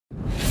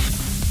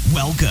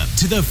Welcome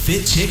to the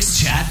Fit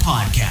Chicks Chat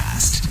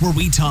podcast, where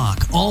we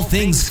talk all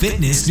things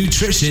fitness,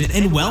 nutrition,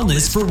 and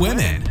wellness for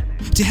women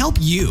to help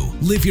you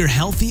live your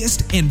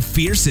healthiest and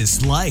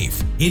fiercest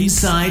life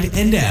inside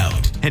and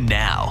out. And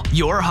now,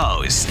 your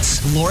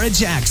hosts, Laura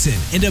Jackson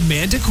and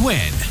Amanda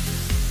Quinn.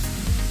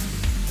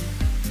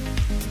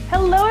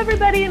 Hello,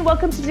 everybody, and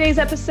welcome to today's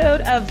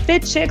episode of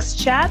Fit Chicks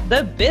Chat,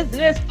 the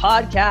business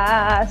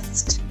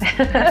podcast.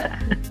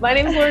 My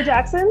name is Laura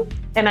Jackson.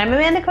 And I'm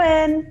Amanda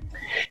Quinn.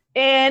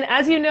 And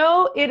as you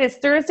know, it is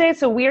Thursday,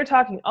 so we are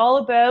talking all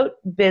about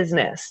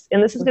business.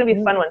 And this is going to be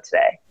a fun one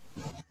today.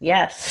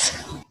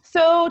 Yes.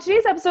 So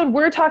today's episode,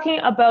 we're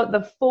talking about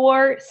the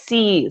 4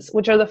 C's,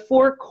 which are the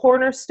 4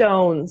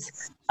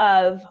 cornerstones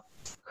of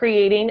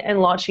creating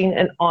and launching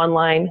an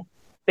online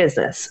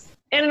business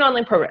and an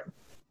online program.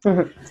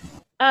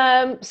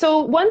 Mm-hmm.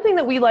 So one thing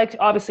that we love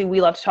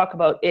to talk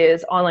about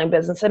is online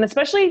business, and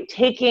especially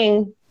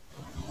taking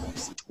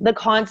the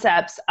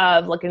concepts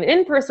of like an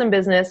in-person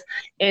business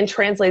and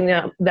translating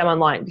them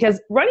online.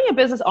 Because running a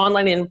business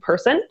online and in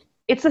person,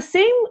 it's the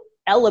same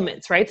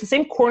elements, right? It's the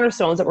same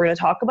cornerstones that we're going to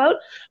talk about,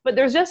 but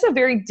there's just a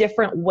very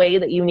different way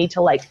that you need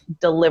to like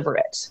deliver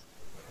it.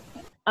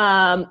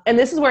 And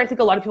this is where I think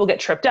a lot of people get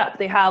tripped up.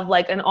 They have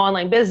like an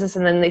online business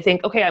and then they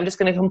think, okay, I'm just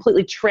going to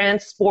completely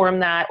transform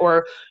that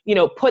or,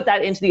 put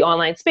that into the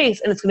online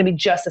space and it's going to be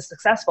just as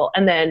successful.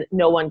 And then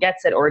no one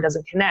gets it or it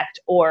doesn't connect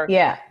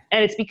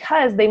and it's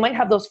because they might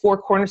have those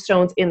 4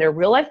 cornerstones in their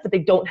real life, but they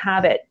don't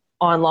have it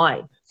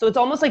online. So it's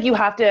almost like you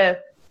have to,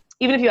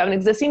 even if you have an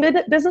existing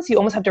business, you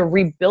almost have to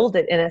rebuild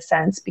it in a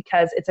sense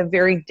because it's a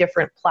very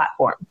different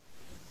platform.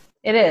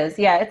 It is.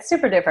 Yeah, it's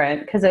super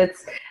different because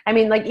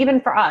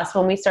even for us,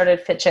 when we started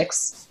Fit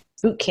Chicks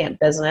Bootcamp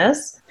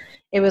business,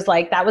 it was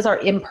like, that was our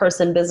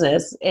in-person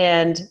business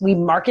and we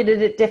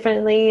marketed it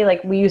differently.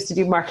 Like we used to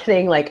do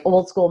marketing, like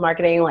old school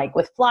marketing, like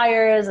with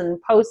flyers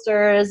and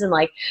posters and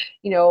like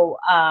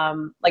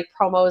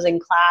promos in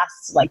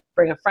class, like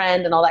bring a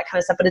friend and all that kind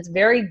of stuff. But it's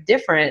very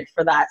different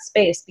for that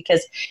space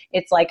because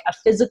it's like a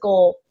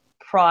physical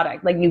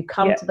product. Like you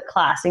come to the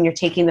class and you're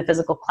taking the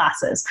physical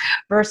classes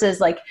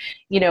versus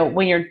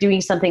when you're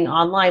doing something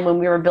online, when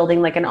we were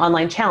building like an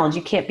online challenge,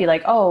 you can't be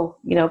like,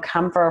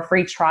 come for a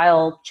free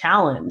trial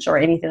challenge or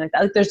anything like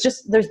that. Like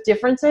there's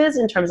differences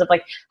in terms of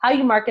like how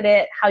you market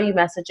it, how you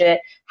message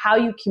it, how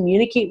you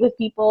communicate with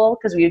people.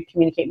 Cause we would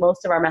communicate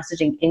most of our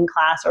messaging in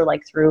class or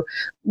like through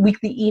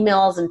weekly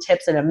emails and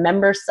tips and a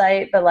member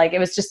site. But like, it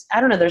was just,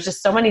 I don't know, there's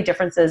just so many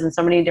differences and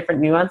so many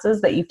different nuances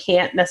that you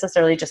can't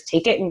necessarily just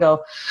take it and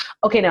go,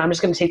 okay, now I'm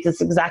just going to take this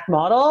exact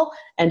model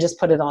and just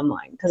put it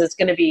online because there's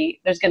going to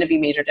be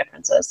major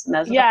differences. And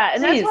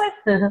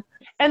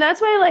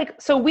that's why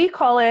so we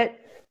call it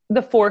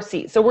the 4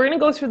 C's. So we're going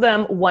to go through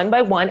them one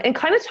by one and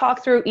kind of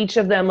talk through each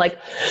of them. Like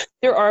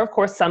there are of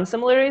course some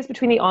similarities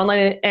between the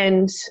online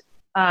and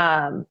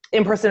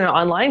in-person and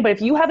online, but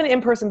if you have an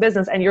in-person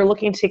business and you're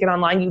looking to take it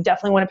online, you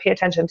definitely want to pay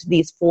attention to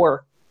these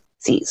 4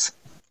 C's.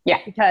 Yeah.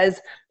 Because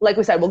like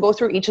we said, we'll go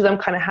through each of them,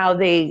 kind of how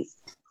they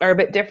are a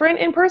bit different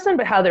in person,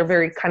 but how they're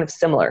very kind of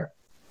similar.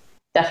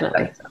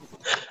 Definitely.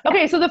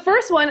 Okay, so the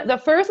first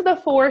of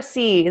the 4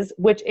 C's,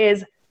 which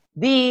is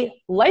the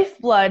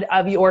lifeblood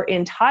of your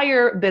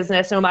entire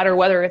business, no matter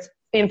whether it's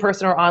in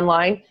person or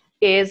online,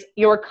 is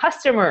your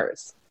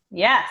customers.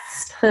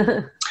 Yes.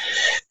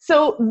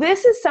 So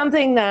this is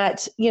something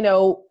that,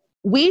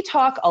 we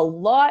talk a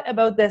lot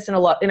about this in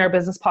our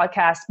business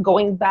podcast,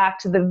 going back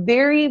to the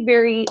very,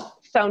 very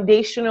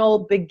foundational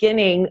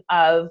beginning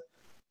of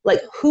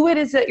like who it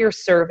is that you're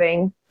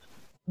serving.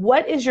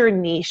 What is your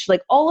niche?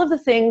 Like all of the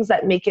things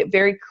that make it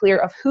very clear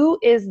of who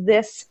is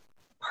this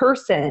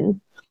person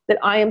that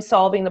I am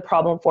solving the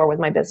problem for with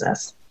my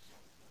business.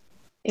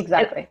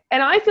 Exactly.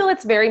 And I feel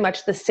it's very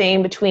much the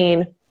same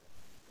between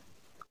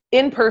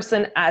in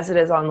person as it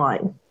is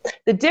online.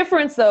 The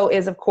difference though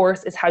is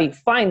how you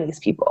find these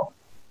people.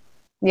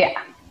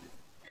 Yeah.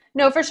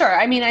 No, for sure.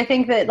 I mean, I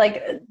think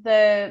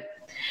that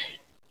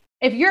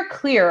if you're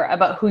clear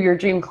about who your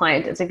dream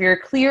client is, if you're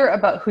clear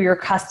about who your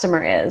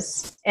customer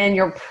is, and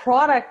your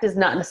product is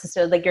not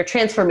necessarily, like your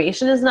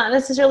transformation is not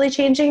necessarily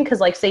changing, because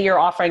like say you're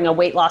offering a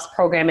weight loss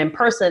program in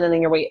person and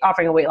then you're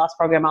offering a weight loss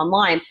program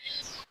online,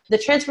 the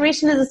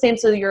transformation is the same.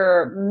 So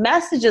your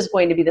message is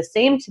going to be the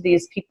same to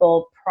these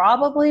people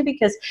probably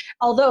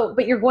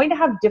but you're going to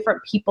have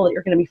different people that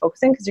you're going to be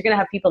focusing because you're going to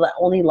have people that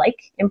only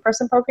like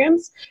in-person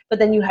programs, but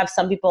then you have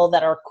some people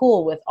that are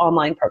cool with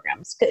online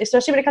programs,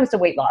 especially when it comes to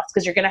weight loss,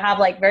 because you're going to have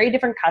like very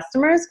different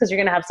customers because you're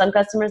going to have some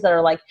customers that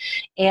are like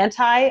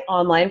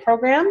anti-online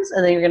programs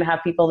and then you're going to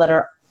have people that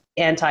are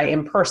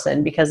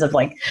anti-in-person because of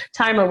like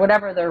time or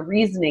whatever their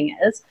reasoning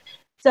is.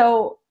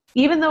 So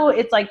even though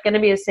it's like going to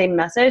be the same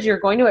message, you're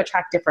going to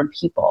attract different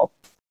people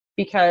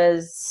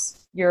because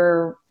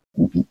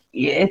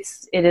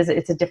it's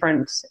a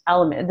different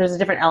element. There's a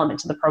different element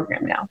to the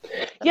program now.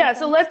 Yeah.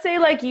 So let's say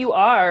like you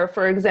are,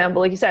 for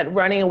example, like you said,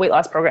 running a weight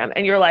loss program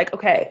and you're like,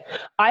 okay,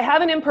 I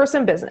have an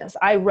in-person business.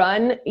 I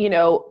run,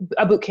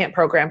 a boot camp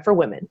program for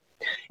women.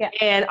 Yeah.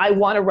 And I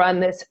want to run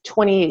this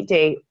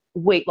 28-day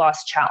weight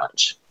loss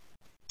challenge.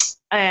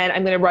 and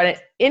I'm going to run it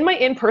in my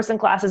in-person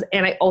classes,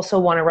 and I also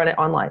want to run it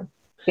online.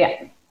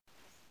 Yeah.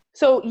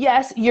 So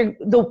yes,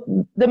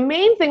 the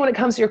main thing when it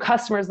comes to your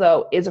customers,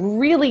 though, is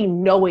really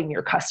knowing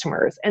your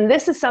customers. And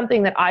this is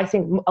something that I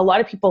think a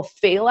lot of people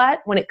fail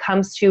at when it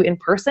comes to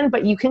in-person,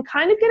 but you can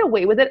kind of get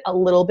away with it a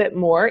little bit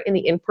more in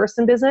the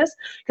in-person business.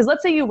 Because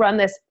let's say you run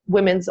this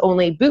women's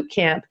only boot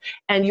camp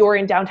and you're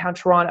in downtown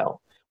Toronto.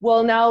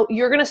 Well, now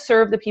you're going to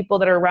serve the people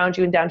that are around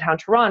you in downtown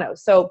Toronto.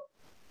 So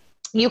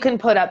you can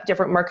put up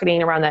different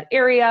marketing around that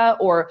area,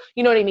 or,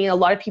 you know what I mean? A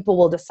lot of people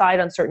will decide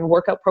on certain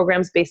workout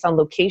programs based on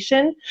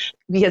location,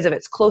 because if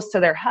it's close to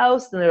their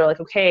house, then they're like,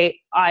 okay,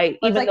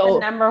 the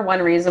number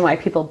one reason why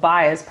people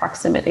buy is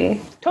proximity.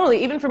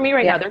 Totally. Even for me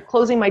right now, they're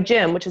closing my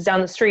gym, which is down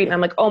the street. And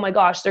I'm like, oh my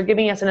gosh, they're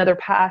giving us another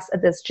pass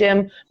at this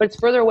gym, but it's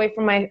further away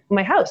from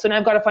my house. So now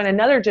I've got to find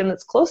another gym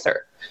that's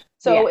closer.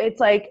 So it's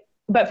like,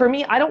 but for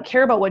me, I don't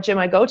care about what gym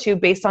I go to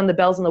based on the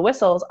bells and the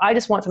whistles. I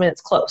just want something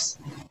that's close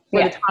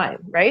for the time,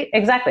 right?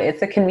 Exactly. It's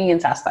the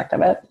convenience aspect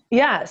of it.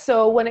 Yeah.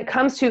 So when it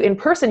comes to in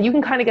person, you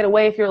can kind of get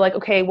away if you're like,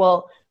 okay,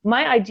 well,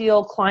 my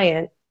ideal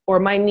client or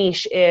my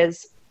niche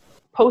is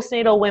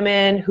postnatal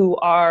women who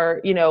are,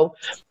 you know,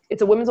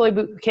 it's a women's only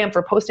boot camp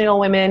for postnatal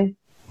women,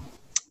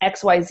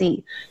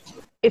 XYZ.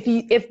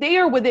 If they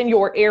are within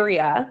your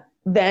area,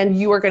 then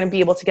you are going to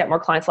be able to get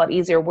more clients a lot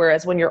easier.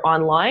 Whereas when you're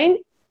online,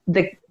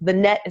 the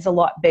net is a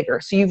lot bigger.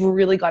 So you've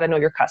really got to know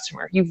your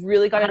customer. You've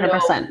really got to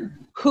 100%. know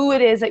who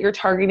it is that you're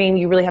targeting.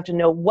 You really have to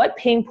know what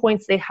pain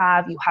points they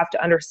have. You have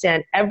to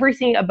understand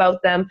everything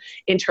about them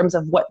in terms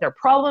of what their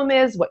problem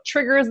is, what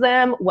triggers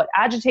them, what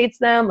agitates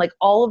them, like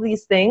all of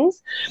these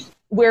things.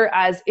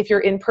 Whereas if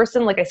you're in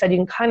person, like I said, you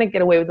can kind of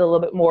get away with it a little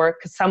bit more,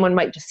 because someone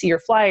might just see your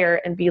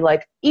flyer and be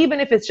like, even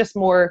if it's just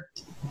more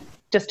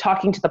just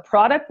talking to the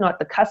product, not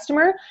the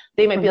customer,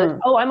 they might be like,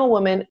 oh, I'm a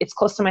woman, it's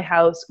close to my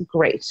house,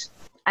 great.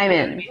 I'm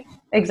in.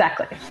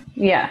 Exactly.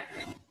 Yeah.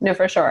 No,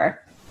 for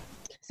sure.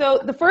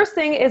 So the first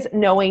thing is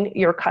knowing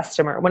your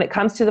customer when it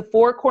comes to the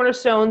 4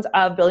 cornerstones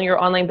of building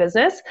your online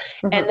business.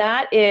 And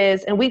that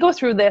is, and we go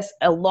through this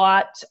a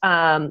lot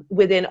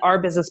within our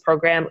business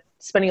program,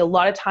 spending a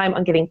lot of time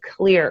on getting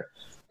clear.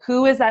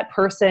 Who is that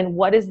person?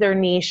 What is their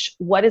niche?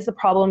 What is the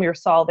problem you're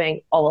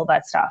solving? All of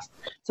that stuff.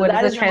 So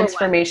what is the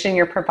transformation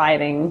you're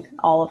providing?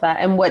 All of that.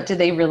 And what do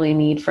they really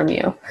need from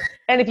you?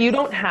 And if you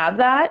don't have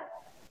that,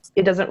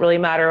 it doesn't really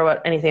matter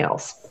about anything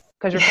else.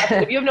 Because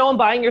if you have no one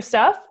buying your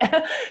stuff,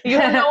 you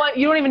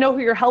don't even know who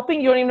you're helping,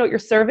 you don't even know what you're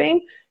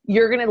serving,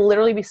 you're going to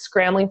literally be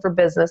scrambling for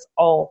business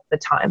all the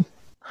time.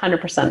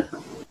 100%.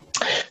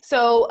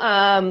 So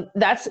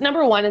that's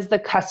number 1 is the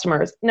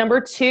customers.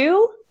 Number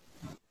 2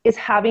 is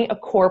having a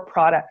core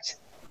product.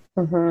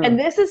 And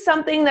this is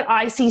something that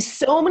I see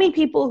so many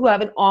people who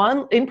have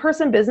an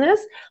in-person business.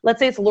 Let's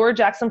say it's Laura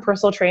Jackson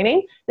personal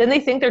training. Then they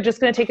think they're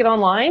just going to take it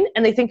online,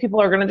 and they think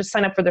people are going to just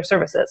sign up for their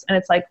services. And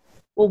it's like,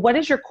 well, what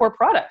is your core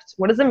product?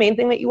 What is the main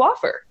thing that you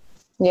offer?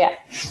 Yeah.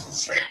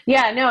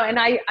 Yeah, no. And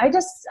I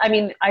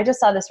just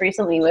saw this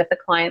recently with a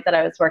client that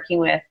I was working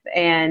with,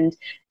 and,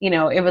 you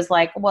know, it was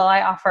like, well,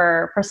 I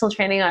offer personal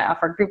training, I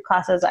offer group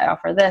classes, I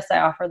offer this, I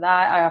offer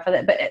that, I offer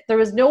that. But there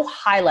was no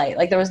highlight,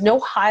 like there was no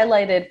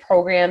highlighted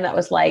program that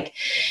was like,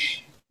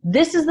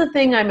 this is the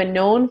thing I'm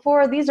known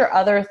for. These are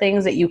other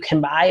things that you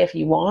can buy if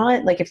you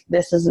want, like if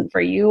this isn't for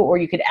you, or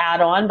you could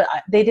add on, but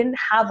they didn't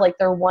have like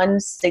their one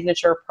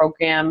signature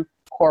program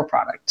core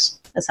product.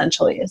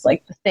 Essentially is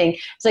like the thing.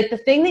 It's like the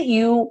thing that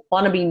you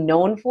want to be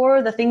known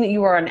for, the thing that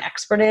you are an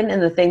expert in,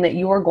 and the thing that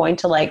you are going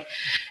to like,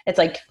 it's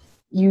like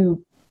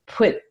you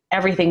put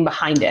everything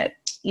behind it.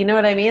 You know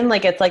what I mean?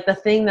 Like, it's like the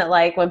thing that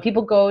like when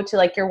people go to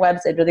like your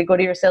website or they go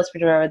to your sales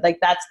page, like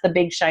that's the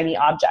big shiny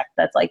object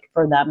that's like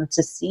for them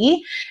to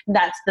see.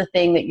 That's the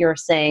thing that you're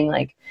saying,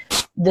 like,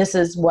 this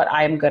is what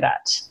I'm good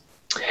at.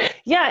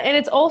 Yeah. And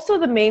it's also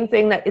the main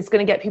thing that is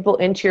going to get people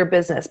into your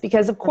business,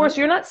 because of course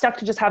you're not stuck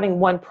to just having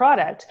one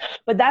product,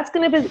 but that's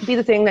going to be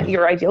the thing that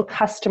your ideal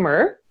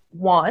customer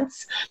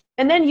wants.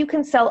 And then you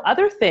can sell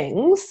other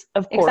things,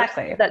 of course,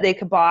 that they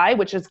could buy,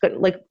 which is good.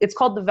 Like, it's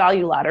called the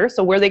value ladder.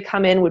 So where they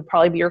come in would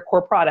probably be your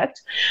core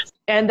product.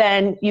 And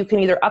then you can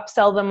either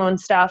upsell them on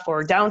stuff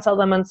or downsell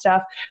them on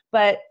stuff.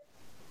 But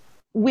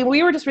we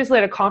were just recently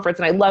at a conference,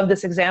 and I love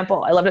this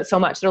example. I loved it so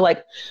much. They're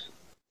like,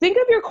 think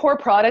of your core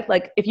product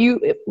like if you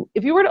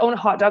were to own a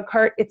hot dog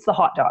cart, it's the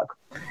hot dog.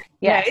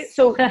 Yes. Right?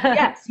 So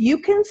yes, you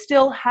can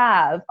still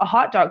have a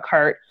hot dog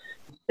cart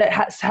that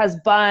has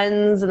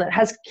buns, and that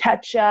has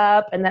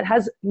ketchup, and that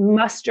has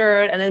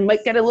mustard, and then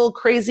might get a little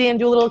crazy and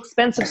do a little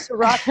expensive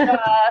sriracha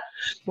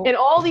and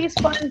all these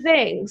fun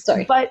things.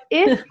 Sorry. But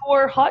if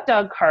your hot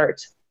dog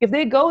cart, if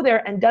they go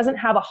there and doesn't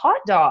have a hot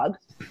dog,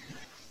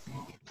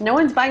 no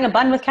one's buying a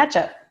bun with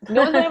ketchup.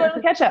 No one's buying a bun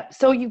with ketchup.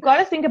 So you've got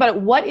to think about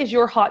it. What is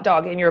your hot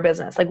dog in your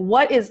business? Like,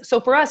 so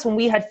for us, when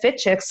we had Fit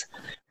Chicks,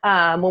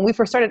 when we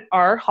first started,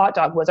 our hot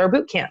dog was our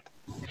boot camp.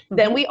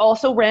 Then we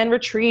also ran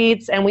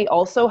retreats, and we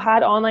also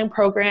had online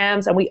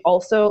programs, and we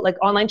also like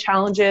online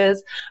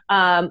challenges.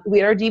 We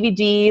had our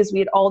DVDs, we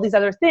had all these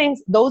other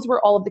things. Those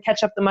were all of the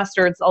ketchup, the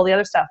mustards, all the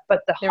other stuff.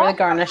 But they were the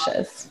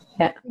garnishes.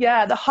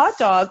 Yeah, the hot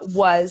dog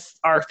was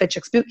our Fit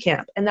Chicks boot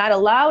camp, and that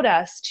allowed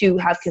us to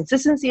have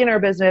consistency in our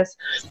business,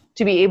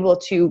 to be able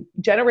to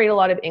generate a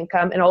lot of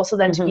income, and also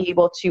then to be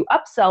able to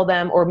upsell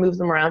them or move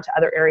them around to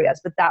other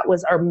areas. But that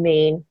was our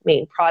main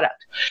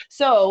product.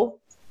 So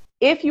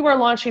if you are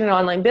launching an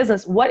online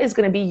business, what is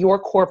going to be your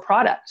core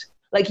product?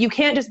 Like, you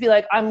can't just be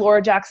like, I'm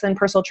Laura Jackson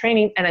Personal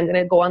Training, and I'm going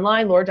to go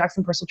online, Laura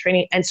Jackson Personal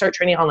Training, and start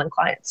training online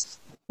clients.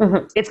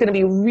 It's going to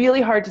be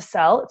really hard to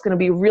sell. It's going to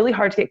be really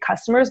hard to get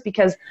customers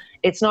because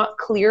it's not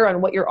clear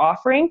on what you're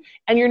offering,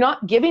 and you're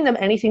not giving them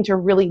anything to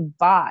really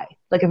buy.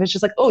 Like, if it's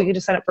just like, oh, you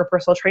just sign up for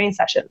personal training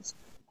sessions.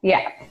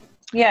 Yeah.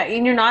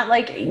 And you're not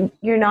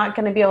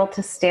going to be able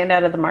to stand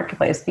out of the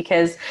marketplace,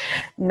 because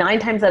 9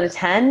 times out of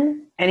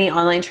 10, any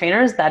online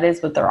trainers, that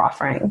is what they're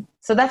offering.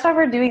 So that's why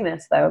we're doing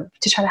this, though,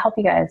 to try to help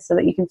you guys so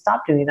that you can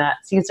stop doing that.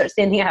 So you can start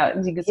standing out,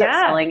 and you can start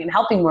selling and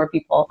helping more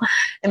people,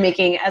 and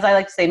making, as I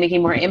like to say,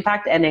 making more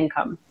impact and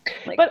income.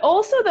 But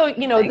also, though,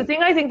 the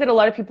thing I think that a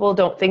lot of people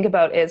don't think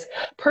about is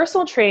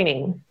personal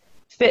training,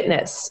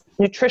 fitness,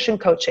 nutrition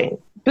coaching,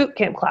 boot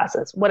camp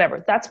classes,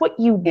 whatever. That's what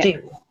you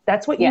do.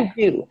 That's what you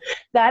do.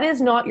 That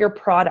is not your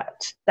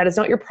product. That is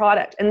not your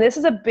product. And this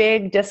is a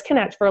big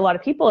disconnect for a lot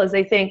of people, is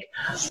they think,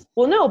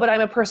 well, no, but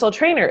I'm a personal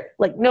trainer.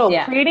 Like, no,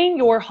 creating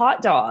your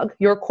hot dog,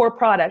 your core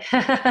product.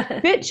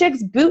 Fit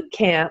Chicks boot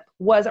camp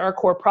was our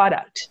core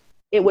product.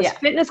 It was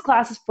fitness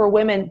classes for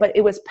women, but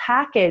it was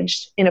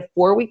packaged in a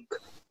 4-week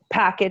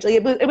package. Like,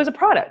 it was a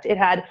product. It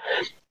had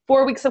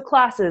 4 weeks of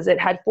classes. It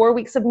had 4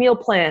 weeks of meal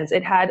plans.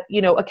 It had,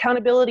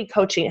 accountability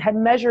coaching. It had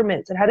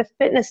measurements. It had a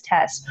fitness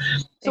test.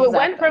 So it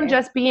went from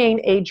just being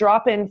a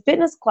drop-in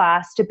fitness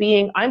class to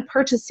being, I'm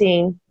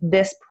purchasing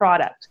this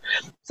product.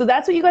 So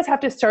that's what you guys have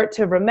to start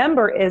to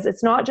remember, is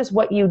it's not just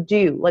what you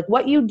do. Like,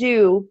 what you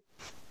do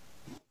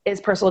is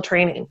personal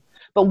training.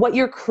 But what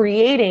you're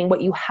creating,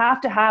 what you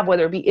have to have,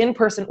 whether it be in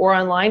person or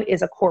online,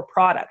 is a core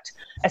product,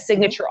 a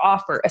signature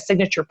offer, a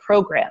signature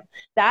program.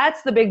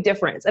 That's the big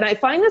difference. And I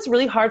find this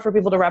really hard for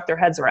people to wrap their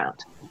heads around.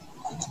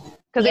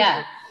 Because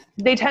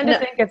they tend to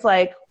think it's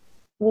like,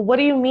 well, what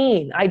do you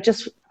mean? I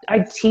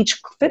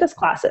teach fitness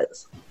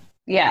classes.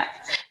 Yeah.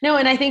 No,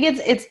 and I think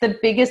it's the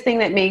biggest thing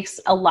that makes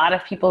a lot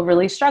of people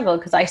really struggle,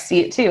 because I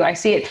see it too. I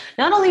see it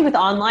not only with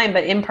online,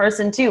 but in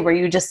person too, where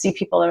you just see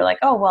people that are like,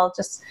 oh, well,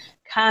 just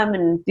come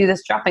and do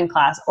this drop-in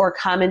class, or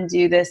come and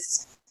do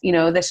this,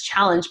 this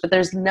challenge, but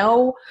there's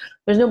no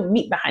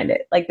meat behind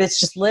it. Like, it's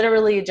just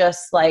literally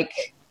just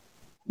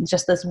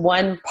this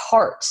one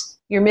part.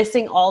 You're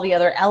missing all the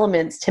other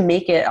elements to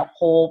make it a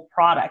whole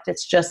product.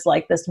 It's just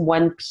like this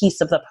one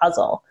piece of the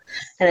puzzle.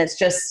 And it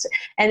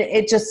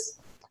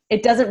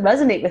doesn't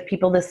resonate with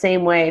people the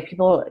same way.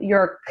 People,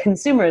 your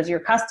consumers, your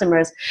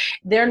customers,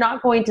 they're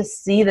not going to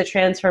see the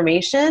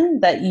transformation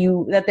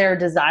that they're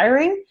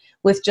desiring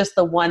with just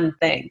the one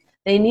thing.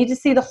 They need to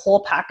see the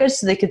whole package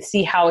so they could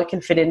see how it can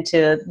fit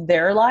into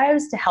their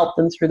lives to help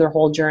them through their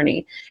whole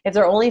journey. If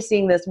they're only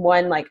seeing this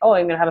one, like, oh,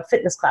 I'm going to have a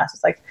fitness class,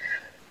 it's like,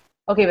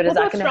 okay, but is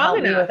that going to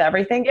help me with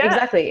everything? Yeah.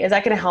 Exactly. Is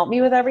that going to help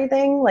me with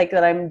everything like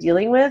that I'm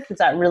dealing with? Is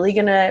that really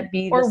going to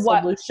be the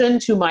solution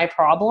to my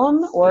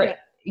problem? Or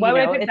why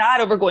would I pick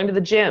that over going to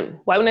the gym?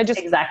 Why wouldn't I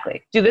just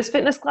do this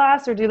fitness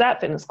class or do that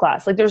fitness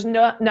class? Like, there's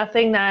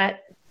nothing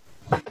that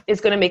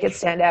is going to make it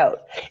stand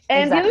out.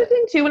 And the other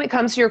thing too, when it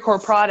comes to your core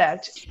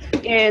product,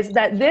 is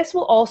that this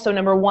will also,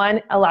 number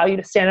one, allow you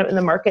to stand out in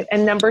the market,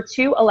 and number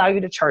two, allow you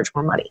to charge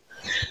more money,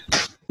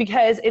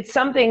 because it's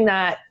something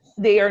that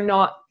they are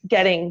not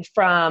getting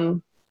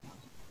from,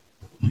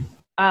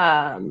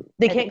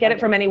 they can't get it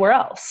from anywhere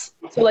else.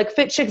 So like,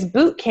 Fit Chicks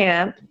boot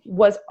camp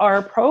was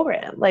our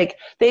program. Like,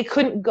 they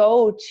couldn't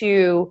go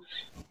to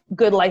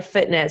Good Life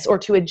Fitness or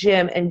to a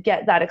gym and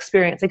get that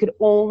experience. They could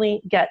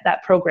only get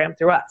that program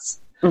through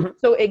us.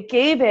 So it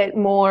gave it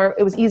more,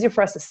 it was easier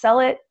for us to sell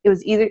it. It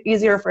was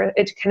easier for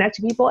it to connect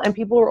to people. And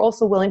people were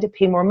also willing to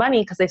pay more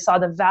money because they saw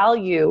the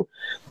value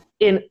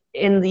in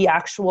the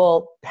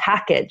actual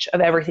package of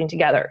everything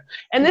together.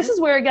 And this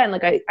is where, again,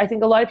 like, I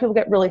think a lot of people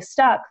get really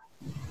stuck.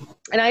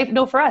 And I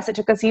know for us, it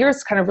took us years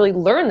to kind of really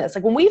learn this.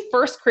 Like, when we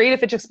first created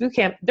Fit Chicks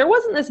Bootcamp, there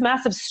wasn't this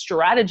massive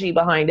strategy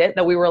behind it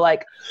that we were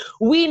like,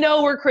 we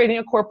know we're creating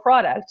a core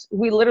product.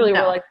 We literally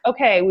were like,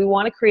 okay, we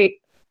want to create,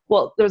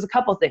 well, there was a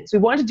couple of things. We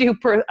wanted to do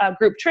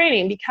group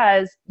training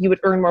because you would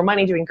earn more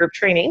money doing group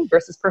training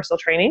versus personal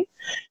training.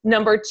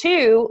 Number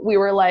two, we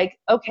were like,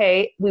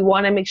 okay, we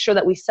want to make sure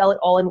that we sell it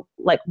all in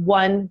like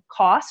one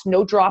cost,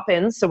 no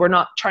drop-ins. So we're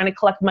not trying to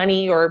collect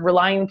money or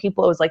relying on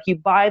people. It was like, you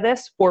buy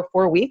this for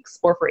 4 weeks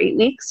or for 8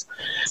 weeks.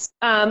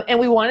 And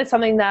we wanted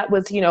something that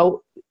was,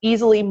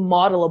 easily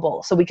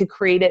modelable so we could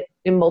create it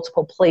in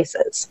multiple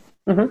places.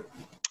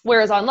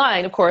 Whereas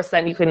online, of course,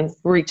 then you can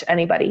reach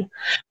anybody.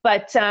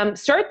 But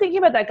start thinking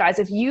about that, guys.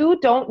 If you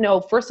don't know,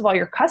 first of all,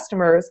 your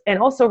customers, and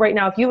also right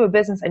now, if you have a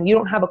business and you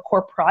don't have a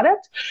core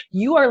product,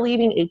 you are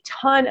leaving a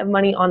ton of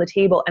money on the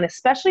table. And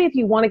especially if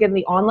you want to get in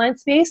the online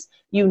space,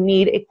 you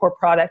need a core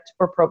product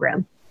or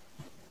program.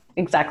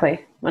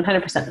 Exactly.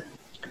 100%.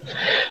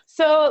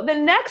 So the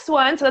next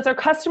one, so that's our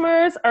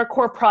customers, our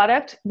core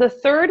product. The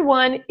third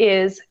one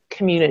is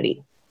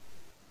community.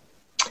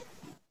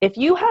 If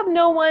you have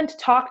no one to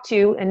talk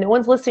to and no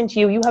one's listening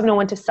to you, you have no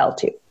one to sell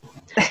to.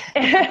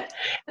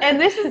 And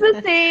this is the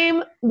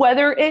same,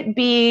 whether it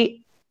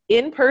be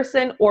in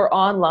person or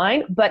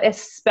online, but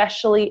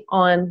especially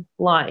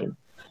online.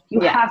 You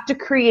have to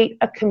create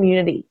a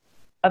community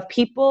of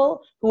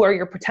people who are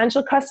your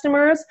potential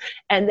customers,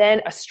 and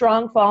then a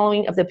strong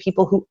following of the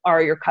people who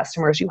are your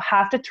customers. You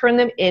have to turn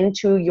them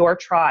into your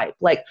tribe.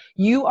 Like,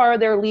 you are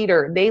their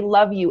leader. They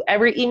love you.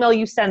 Every email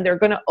you send, they're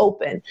going to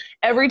open.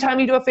 Every time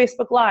you do a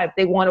Facebook Live,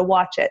 they want to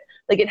watch it.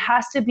 Like, it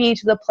has to be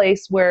to the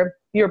place where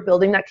you're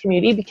building that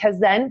community, because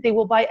then they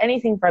will buy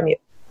anything from you.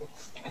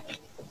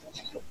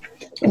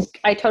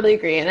 I totally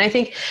agree. And I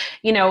think,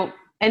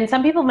 and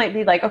some people might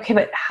be like, okay,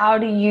 but how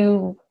do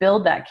you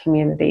build that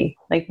community?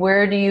 Like,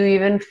 where do you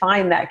even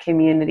find that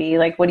community?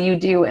 Like, what do you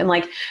do? And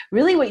like,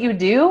 really what you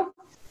do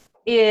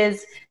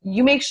is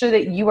you make sure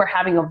that you are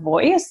having a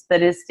voice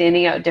that is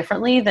standing out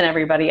differently than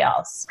everybody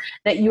else,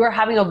 that you are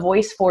having a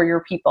voice for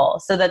your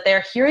people so that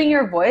they're hearing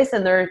your voice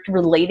and they're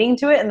relating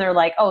to it. And they're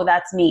like, oh,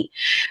 that's me.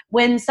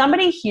 When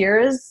somebody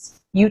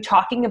hears you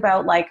talking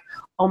about like,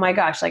 oh my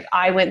gosh, like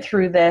I went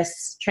through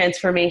this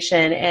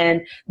transformation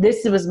and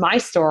this was my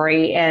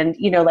story. And,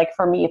 like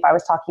for me, if I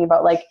was talking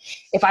about like,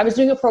 if I was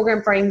doing a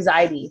program for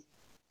anxiety,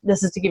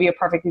 this is to give you a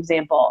perfect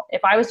example. If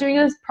I was doing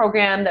a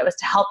program that was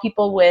to help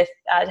people with,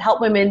 to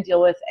help women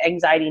deal with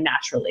anxiety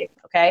naturally,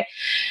 okay?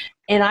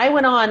 And I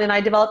went on and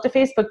I developed a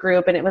Facebook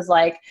group, and it was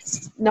like,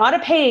 not a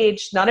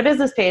page, not a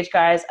business page,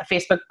 guys, a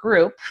Facebook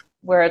group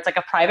where it's like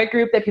a private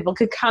group that people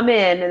could come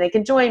in and they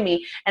can join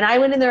me. And I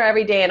went in there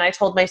every day and I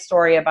told my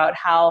story about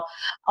how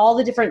all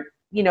the different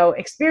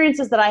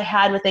experiences that I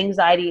had with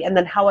anxiety, and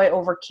then how I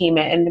overcame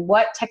it, and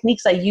what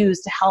techniques I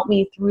used to help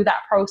me through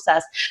that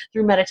process,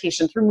 through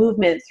meditation, through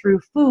movement, through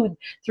food,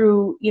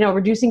 through,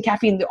 reducing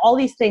caffeine, all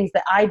these things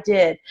that I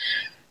did.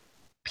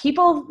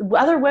 People,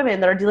 other women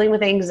that are dealing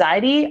with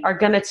anxiety are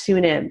going to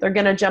tune in. They're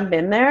going to jump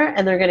in there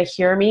and they're going to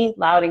hear me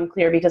loud and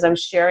clear, because I'm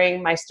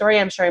sharing my story,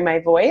 I'm sharing my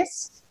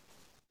voice,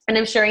 and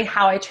I'm sharing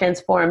how I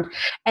transformed.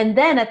 And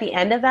then at the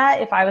end of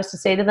that, if I was to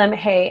say to them,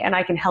 hey, and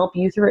I can help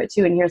you through it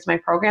too, and here's my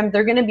program,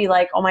 they're going to be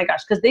like, oh my gosh,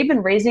 because they've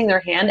been raising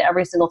their hand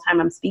every single time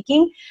I'm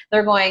speaking.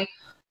 They're going,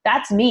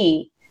 that's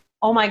me.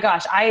 Oh my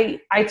gosh, I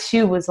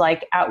too was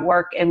like at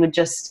work and would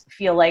just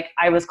feel like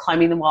I was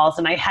climbing the walls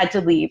and I had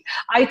to leave.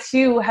 I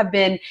too have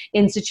been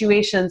in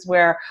situations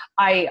where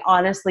I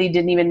honestly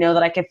didn't even know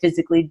that I could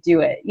physically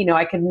do it.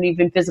 I couldn't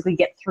even physically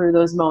get through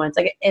those moments.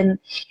 And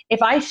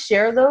if I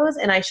share those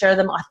and I share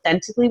them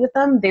authentically with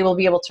them, they will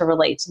be able to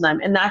relate to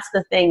them. And that's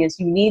the thing, is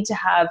you need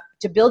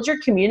to build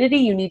your community,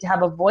 you need to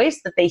have a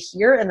voice that they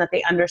hear and that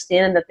they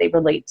understand and that they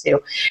relate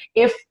to.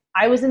 If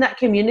I was in that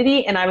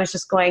community and I was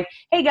just going,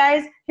 hey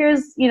guys,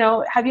 here's,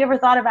 have you ever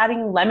thought of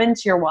adding lemon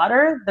to your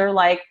water? They're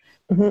like,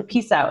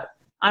 peace out.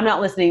 I'm not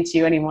listening to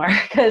you anymore,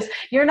 because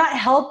you're not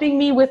helping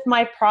me with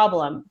my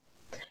problem.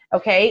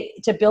 Okay.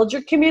 To build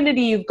your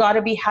community, you've got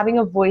to be having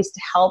a voice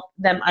to help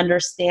them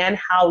understand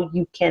how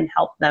you can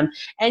help them.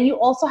 And you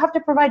also have to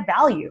provide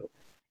value.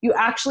 You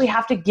actually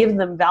have to give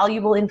them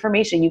valuable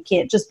information. You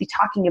can't just be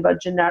talking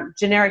about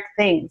generic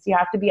things. You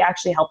have to be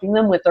actually helping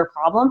them with their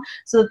problem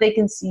so that they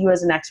can see you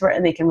as an expert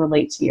and they can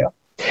relate to you.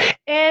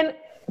 And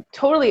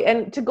totally.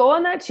 And to go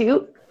on that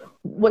too,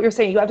 what you're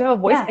saying, you have to have a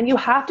voice, and you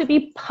have to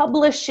be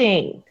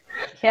publishing.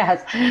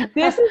 Yes.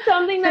 This is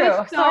something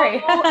that is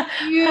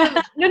so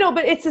huge. No,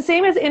 but it's the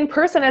same as in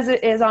person as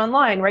it is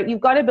online, right?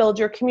 You've got to build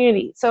your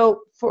community.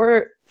 So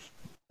for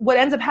what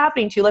ends up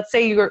happening to you, let's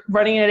say you're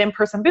running an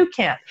in-person boot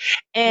camp,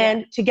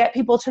 and to get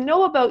people to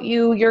know about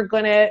you, you're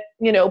going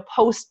to,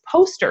 post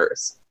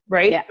posters,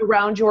 right,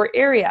 around your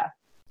area.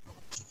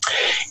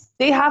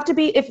 They have to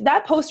be, if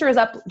that poster is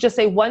up, just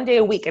say one day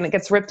a week and it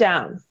gets ripped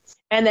down,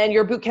 and then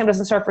your boot camp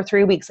doesn't start for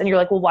 3 weeks, and you're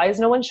like, well, why is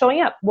no one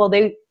showing up? Well,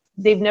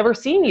 they've never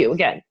seen you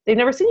again. They've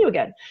never seen you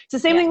again. It's the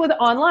same thing with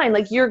online.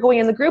 Like, you're going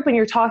in the group and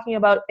you're talking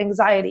about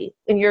anxiety,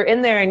 and you're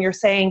in there and you're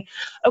saying,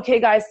 okay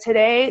guys,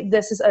 today,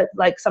 this is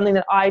like something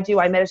that I do.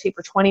 I meditate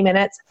for 20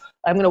 minutes.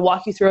 I'm going to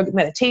walk you through a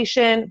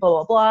meditation, blah,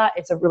 blah, blah.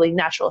 It's a really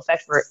natural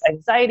effect for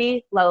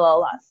anxiety, la, la,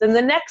 la. Then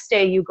the next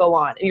day you go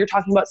on and you're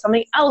talking about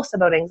something else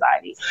about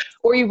anxiety,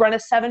 or you run a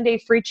 7-day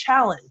free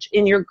challenge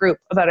in your group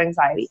about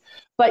anxiety.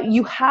 But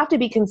you have to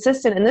be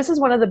consistent. And this is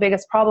one of the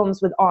biggest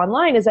problems with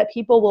online, is that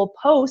people will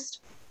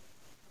post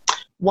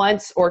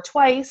once or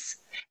twice,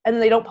 and then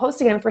they don't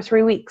post again for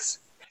 3 weeks.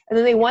 And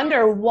then they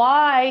wonder,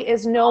 why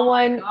is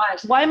why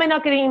am I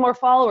not getting any more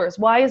followers?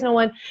 Why is no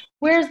one,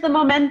 where's the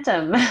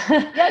momentum?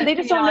 They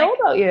just don't know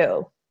about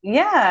you.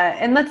 Yeah.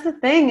 And that's the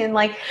thing. And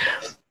like,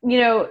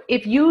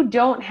 if you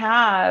don't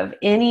have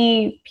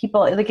any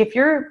people, like if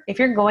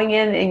you're going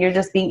in and you're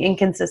just being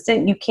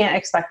inconsistent, you can't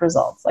expect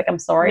results. Like, I'm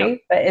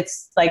sorry, but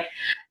it's like,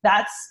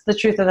 that's the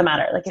truth of the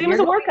matter. Like, Same as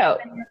a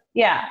workout.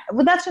 Yeah.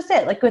 Well, that's just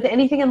it. Like with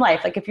anything in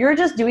life, like if you're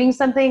just doing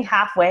something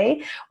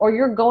halfway, or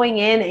you're going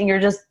in and you're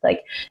just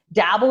like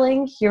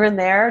dabbling here and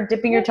there,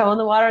 dipping your toe in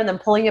the water and then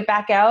pulling it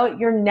back out,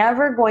 you're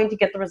never going to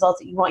get the results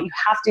that you want. You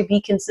have to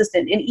be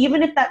consistent. And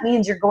even if that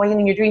means you're going in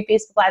and you're doing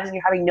Facebook Lives and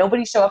you're having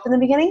nobody show up in the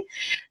beginning,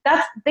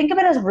 think of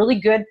it as really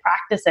good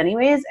practice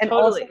anyways. And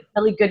also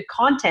really good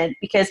content,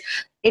 because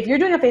if you're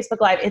doing a Facebook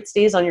Live, it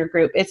stays on your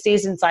group. It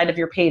stays inside of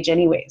your page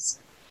anyways.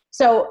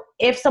 So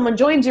if someone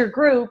joins your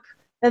group,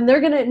 then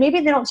maybe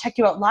they don't check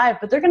you out live,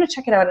 but they're going to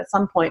check it out at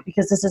some point,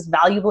 because this is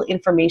valuable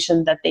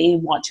information that they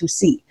want to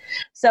see.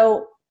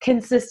 So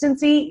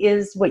consistency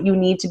is what you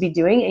need to be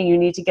doing, and you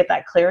need to get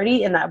that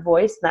clarity and that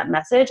voice and that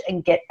message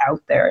and get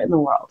out there in the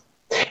world.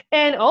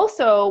 And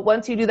also,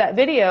 once you do that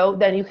video,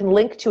 then you can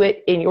link to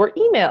it in your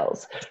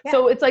emails. Yeah.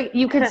 So it's like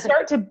you can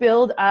start to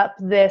build up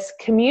this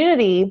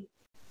community,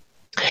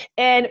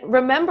 and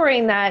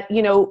remembering that,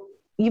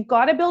 you've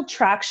got to build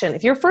traction.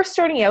 If you're first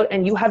starting out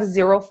and you have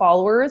 0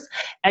 followers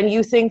and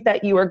you think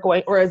that you are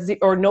going,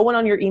 or no one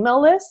on your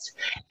email list,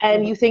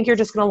 and you think you're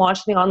just going to launch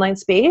in the online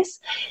space,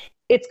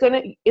 it's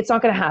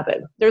not going to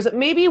happen. There's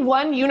maybe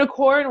one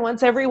unicorn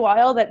once every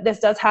while that this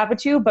does happen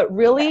to, but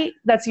really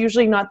that's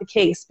usually not the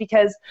case,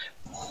 because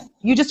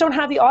you just don't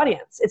have the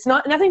audience. It's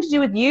nothing to do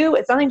with you.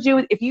 It's nothing to do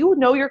with, if you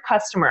know your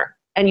customer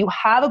and you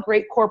have a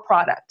great core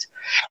product,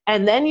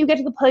 and then you get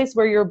to the place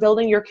where you're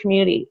building your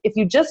community. If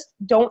you just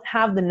don't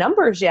have the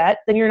numbers yet,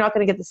 then you're not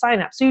going to get the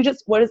sign up. So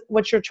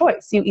what's your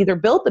choice? You either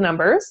build the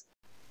numbers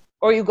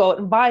or you go out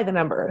and buy the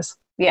numbers.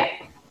 Yeah.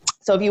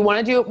 So if you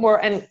want to do it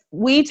more, and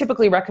we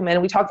typically recommend,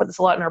 and we talk about this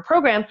a lot in our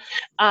program,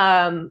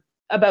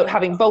 about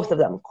having both of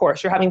them. Of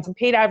course, you're having some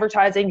paid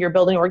advertising, you're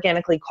building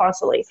organically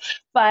constantly,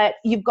 but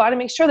you've got to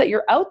make sure that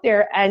you're out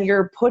there and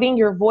you're putting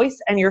your voice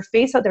and your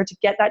face out there to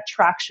get that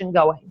traction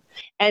going.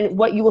 And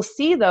what you will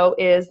see though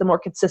is the more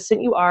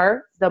consistent you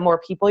are, the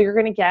more people you're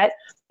going to get.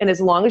 And as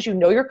long as you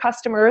know your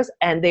customers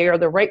and they are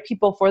the right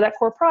people for that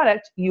core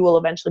product, you will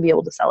eventually be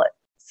able to sell it.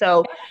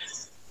 So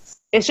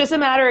it's just a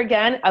matter,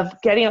 again, of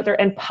getting out there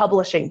and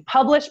publishing.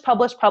 Publish.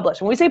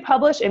 When we say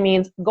publish, it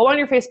means go on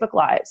your Facebook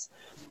Lives,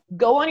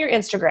 go on your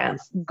Instagram,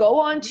 go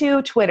on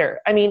to Twitter.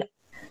 I mean,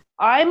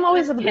 I'm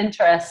always on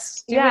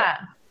Pinterest. Yeah.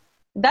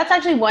 That's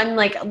actually one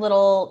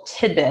little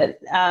tidbit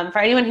for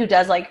anyone who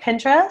does like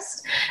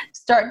Pinterest.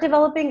 Start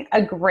developing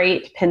a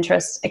great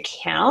Pinterest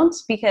account,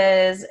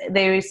 because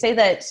they say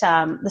that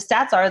the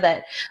stats are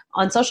that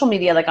on social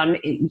media, like on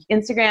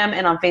Instagram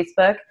and on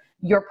Facebook,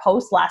 your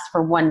posts last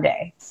for 1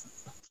 day.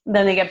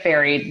 Then they get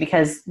buried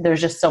because there's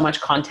just so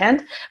much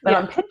content. But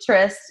on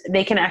Pinterest,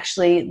 they can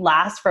actually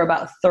last for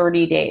about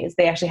 30 days.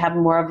 They actually have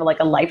more of a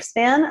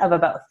lifespan of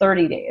about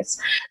 30 days.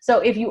 So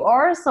if you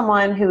are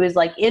someone who is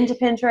into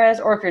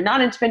Pinterest, or if you're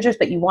not into Pinterest,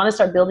 but you want to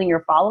start building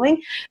your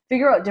following,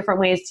 figure out different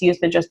ways to use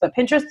Pinterest. But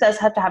Pinterest does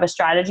have to have a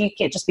strategy. You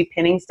can't just be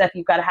pinning stuff.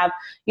 You got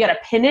to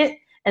pin it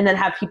and then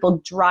have people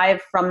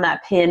drive from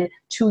that pin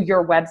to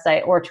your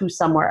website or to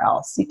somewhere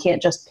else. You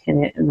can't just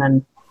pin it and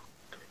then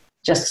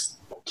just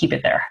keep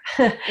it there.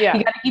 Yeah.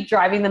 You got to keep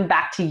driving them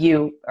back to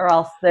you, or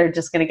else they're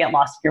just going to get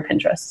lost in your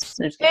Pinterest.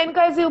 And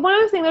guys, one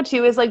other thing though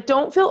too is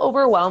don't feel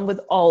overwhelmed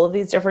with all of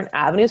these different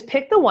avenues.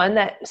 Pick the one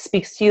that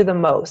speaks to you the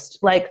most.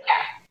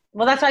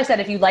 Well, that's why I said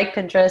if you like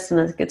Pinterest and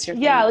this gets your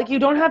thing. You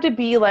don't have to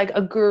be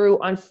a guru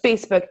on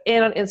Facebook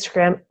and on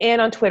Instagram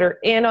and on Twitter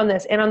and on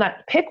this and on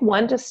that. Pick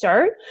one to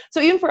start. So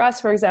even for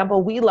us, for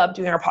example, we love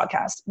doing our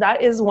podcast.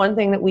 That is one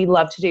thing that we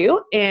love to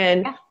do.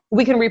 And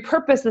we can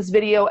repurpose this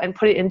video and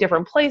put it in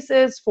different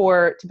places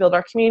to build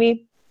our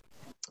community.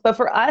 But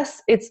for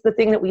us, it's the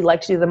thing that we like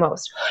to do the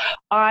most.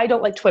 I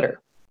don't like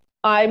Twitter.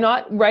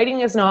 Writing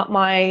is not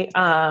my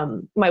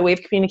way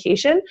of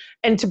communication.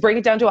 And to break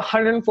it down to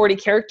 140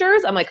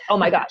 characters, I'm like, oh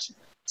my gosh.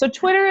 So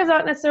Twitter is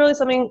not necessarily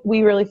something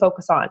we really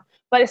focus on.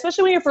 But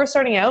especially when you're first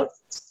starting out,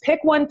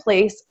 pick one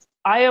place.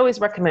 I always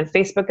recommend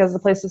Facebook as the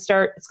place to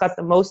start. It's got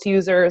the most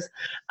users.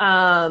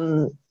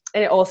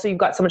 And also you've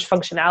got so much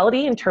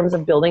functionality in terms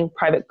of building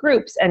private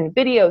groups and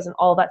videos and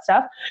all that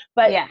stuff.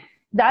 But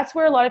that's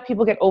where a lot of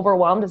people get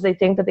overwhelmed, as they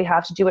think that they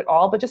have to do it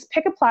all. But just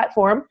pick a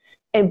platform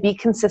and be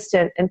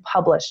consistent and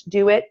publish.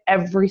 Do it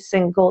every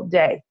single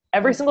day.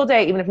 Every single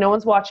day, even if no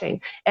one's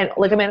watching. And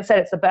like Amanda said,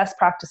 it's the best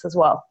practice as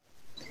well.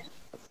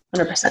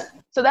 100%.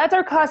 So that's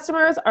our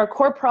customers, our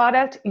core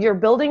product. You're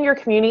building your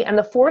community. And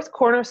the fourth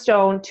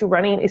cornerstone to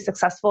running a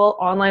successful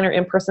online or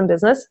in-person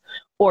business,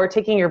 or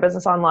taking your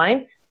business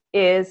online,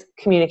 is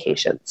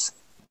communications.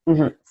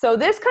 Mm-hmm. So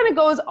this kind of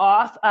goes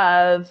off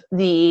of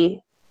the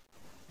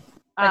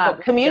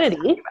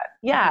community.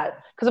 Yeah.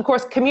 Because of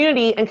course,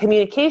 community and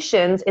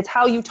communications, it's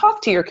how you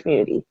talk to your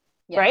community,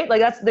 right?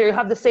 They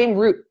have the same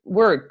root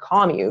word,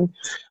 commune,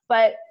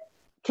 but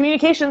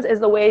communications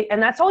is the way,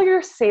 and that's all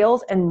your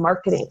sales and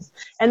marketing.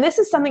 And this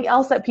is something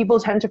else that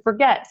people tend to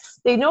forget.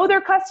 They know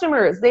their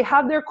customers, they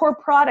have their core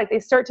product,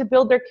 they start to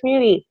build their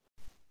community.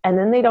 and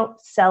then they don't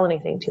sell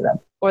anything to them,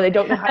 or they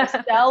don't know how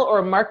to sell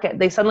or market.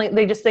 They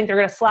just think they're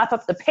going to slap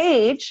up the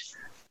page.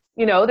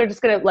 They're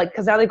just going to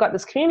because now they've got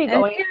this community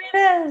going. And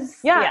here it is.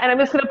 Yeah. And I'm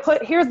just going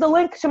to here's the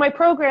link to my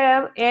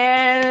program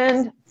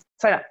and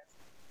sign up.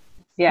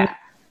 Yeah.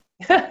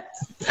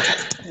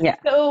 Yeah.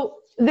 So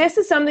this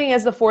is something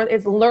as the fourth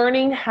is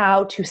learning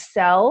how to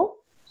sell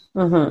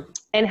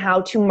and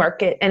how to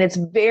market. And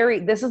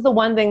this is the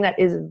one thing that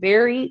is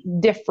very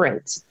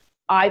different,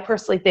 I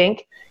personally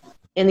think,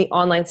 in the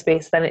online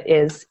space than it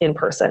is in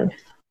person.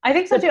 I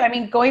think so too. I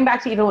mean, going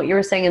back to even what you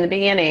were saying in the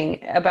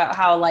beginning about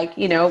how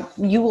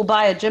you will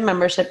buy a gym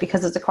membership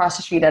because it's across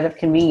the street out of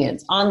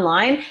convenience.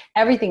 Online,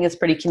 everything is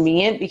pretty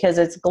convenient because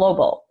it's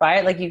global,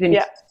 right? Like you can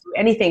do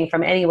anything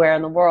from anywhere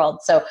in the world.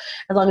 So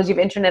as long as you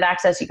have internet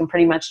access, you can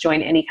pretty much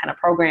join any kind of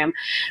program.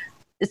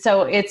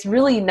 So it's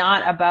really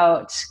not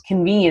about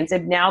convenience.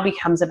 It now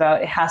becomes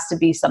about, it has to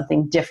be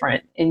something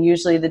different. And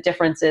usually the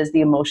difference is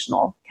the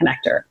emotional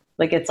connector.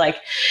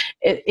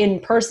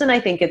 In person, I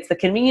think it's the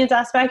convenience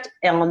aspect,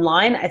 and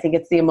online, I think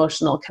it's the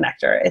emotional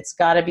connector. It's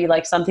got to be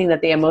something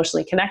that they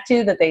emotionally connect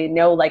to, that they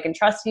know, like, and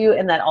trust you,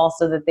 and that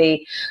also that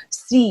they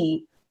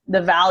see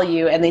the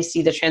value and they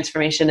see the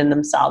transformation in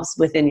themselves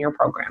within your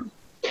program.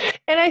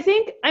 And I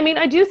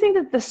do think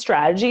that the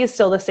strategy is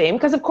still the same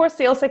because, of course,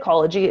 sales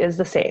psychology is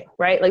the same,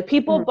 right? Like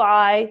people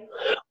buy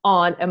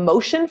on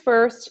emotion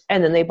first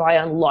and then they buy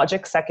on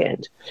logic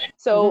second.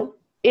 So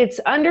it's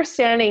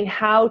understanding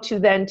how to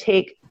then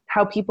take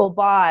how people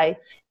buy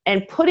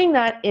and putting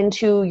that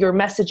into your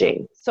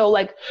messaging. So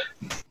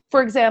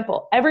for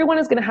example, everyone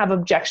is going to have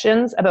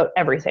objections about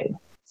everything.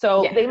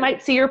 So they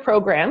might see your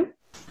program,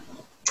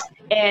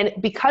 and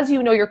because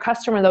you know your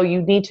customer, though,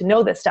 you need to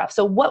know this stuff.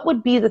 So what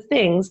would be the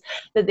things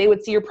that they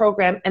would see your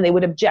program and they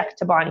would object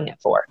to buying it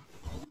for?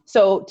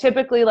 So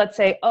typically, let's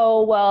say,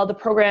 oh, well, the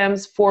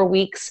program's 4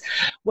 weeks.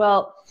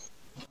 Well,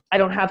 I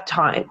don't have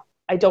time.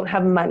 I don't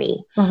have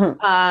money.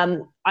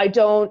 I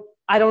don't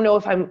know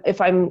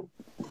if I'm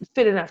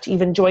fit enough to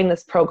even join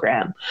this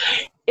program.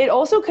 It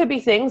also could be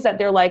things that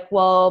they're like,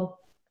 well,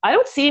 I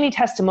don't see any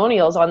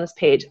testimonials on this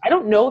page. I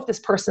don't know if this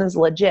person is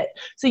legit.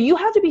 So you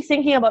have to be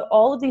thinking about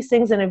all of these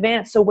things in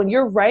advance. So when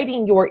you're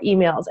writing your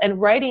emails and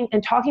writing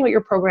and talking about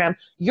your program,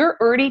 you're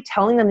already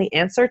telling them the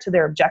answer to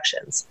their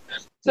objections.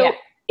 So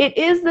it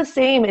is the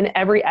same in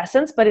every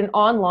essence, but in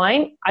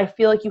online, I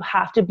feel like you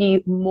have to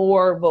be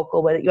more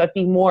vocal with it. You have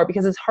to be more,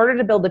 because it's harder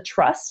to build the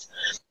trust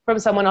from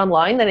someone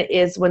online than it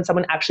is when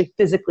someone actually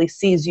physically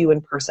sees you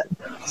in person.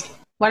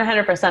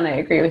 100%. I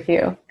agree with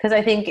you. Because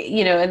I think,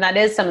 and that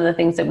is some of the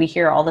things that we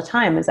hear all the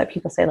time is that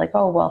people say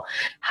oh, well,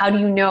 how do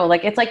you know?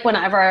 It's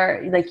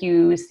whenever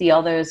you see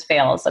all those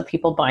fails of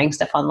people buying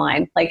stuff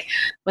online,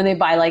 when they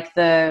buy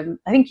I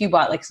think you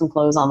bought some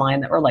clothes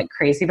online that were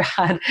crazy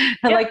bad.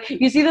 And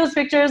you see those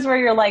pictures where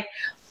you're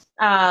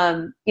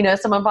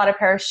someone bought a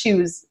pair of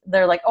shoes.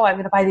 They're like, oh, I'm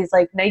going to buy these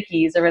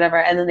Nikes or whatever.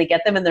 And then they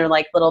get them and they're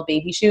little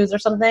baby shoes or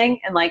something.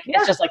 And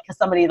it's just because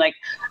somebody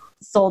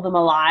sold them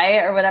a lie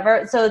or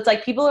whatever. So it's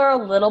people are a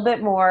little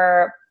bit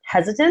more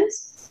hesitant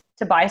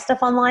to buy stuff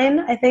online,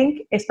 I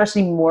think,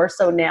 especially more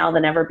so now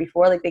than ever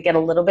before. They get a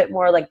little bit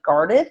more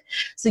guarded.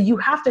 So you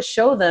have to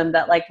show them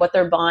that what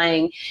they're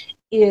buying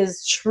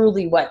is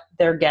truly what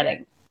they're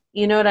getting.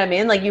 You know what I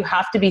mean? You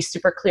have to be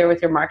super clear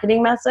with your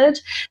marketing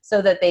message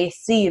so that they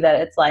see that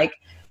it's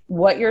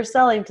what you're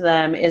selling to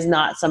them is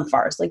not some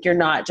farce. You're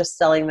not just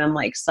selling them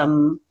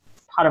some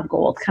pot of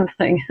gold kind of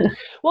thing.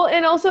 Well,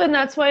 and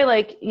that's why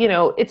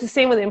it's the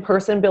same with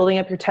in-person, building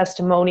up your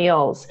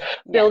testimonials,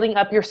 building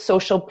up your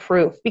social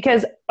proof,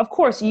 because of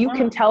course you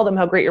can tell them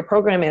how great your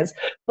program is,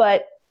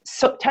 but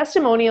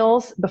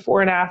testimonials,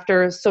 before and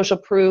after, social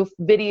proof,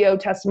 video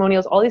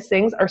testimonials, all these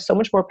things are so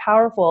much more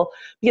powerful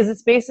because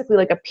it's basically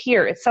like a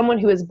peer. It's someone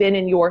who has been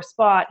in your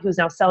spot who's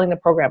now selling the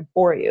program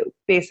for you,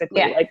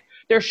 basically.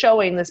 They're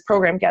showing this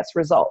program gets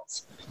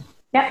results.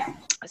 Yeah.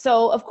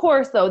 So of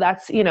course, though,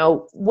 that's,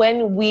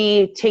 when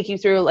we take you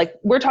through,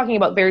 we're talking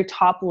about very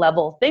top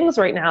level things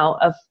right now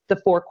of the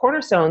 4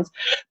 cornerstones,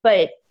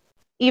 but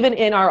even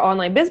in our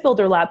online Biz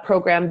Builder Lab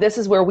program, this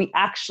is where we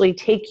actually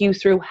take you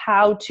through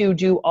how to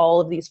do all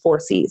of these 4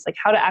 C's,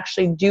 how to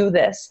actually do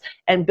this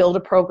and build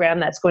a program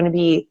that's going to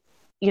be,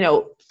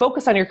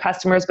 focus on your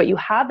customers, but you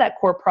have that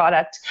core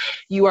product.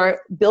 You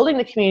are building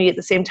the community at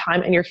the same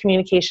time, and your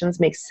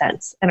communications make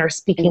sense and are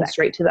speaking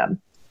straight to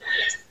them.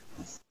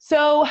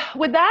 So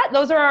with that,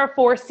 those are our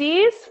 4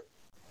 C's.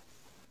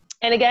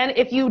 And again,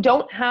 if you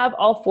don't have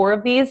all 4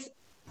 of these,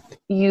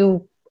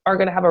 you are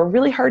going to have a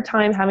really hard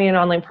time having an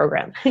online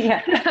program.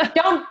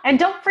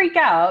 Don't freak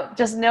out.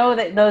 Just know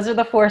that those are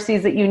the 4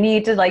 C's that you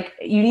need to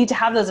you need to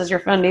have those as your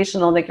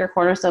foundational, your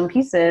cornerstone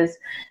pieces.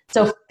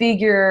 So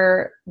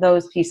figure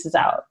those pieces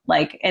out.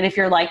 And if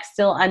you're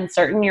still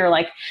uncertain, you're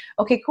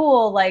okay,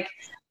 cool.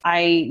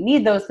 I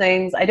need those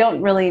things. I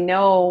don't really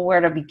know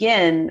where to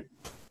begin.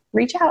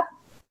 Reach out.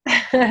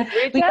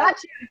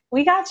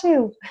 We got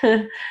you.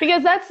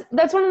 Because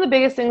that's one of the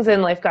biggest things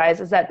in life,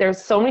 guys, is that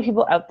there's so many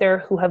people out there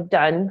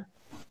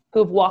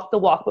who've walked the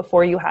walk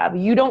before you have.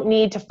 You don't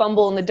need to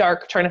fumble in the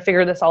dark trying to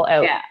figure this all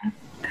out.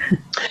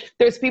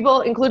 There's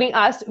people, including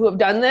us, who have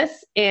done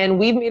this, and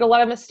we've made a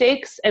lot of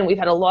mistakes and we've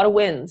had a lot of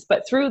wins.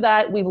 But through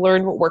that, we've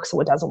learned what works and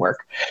what doesn't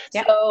work.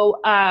 Yep.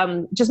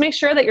 So just make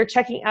sure that you're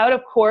checking out,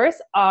 of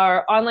course,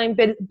 our online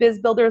Biz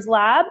Builders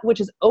Lab, which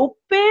is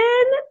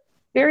open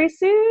very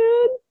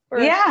soon for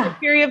a short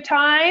period of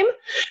time.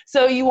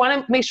 So you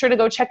want to make sure to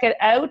go check it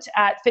out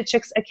at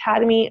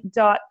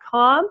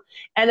fitchicksacademy.com.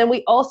 And then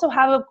we also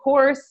have, of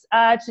course,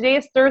 today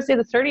is Thursday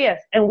the 30th,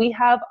 and we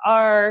have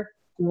our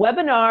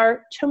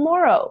webinar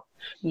tomorrow.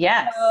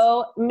 Yes.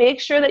 So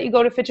make sure that you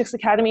go to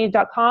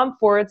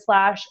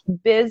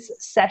fitchicksacademy.com/biz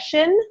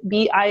session,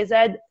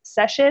 BIZ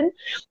session,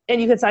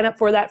 and you can sign up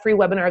for that free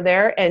webinar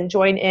there and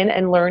join in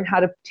and learn how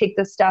to take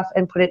this stuff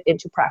and put it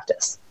into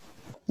practice.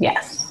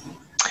 Yes.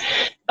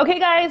 Okay,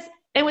 guys.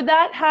 And with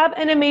that, have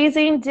an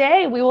amazing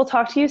day. We will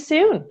talk to you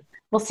soon.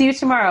 We'll see you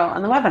tomorrow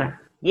on the webinar.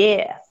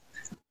 Yeah.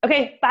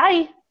 Okay,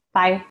 bye.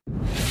 Bye.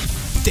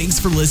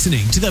 Thanks for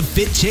listening to the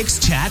Fit Chicks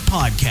Chat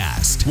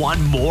podcast. Want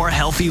more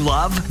healthy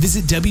love?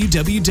 Visit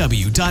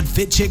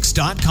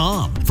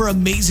www.fitchicks.com for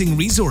amazing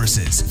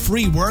resources,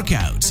 free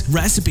workouts,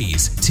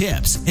 recipes,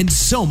 tips, and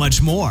so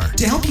much more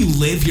to help you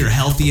live your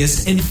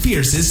healthiest and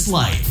fiercest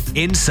life,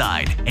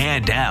 inside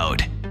and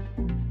out.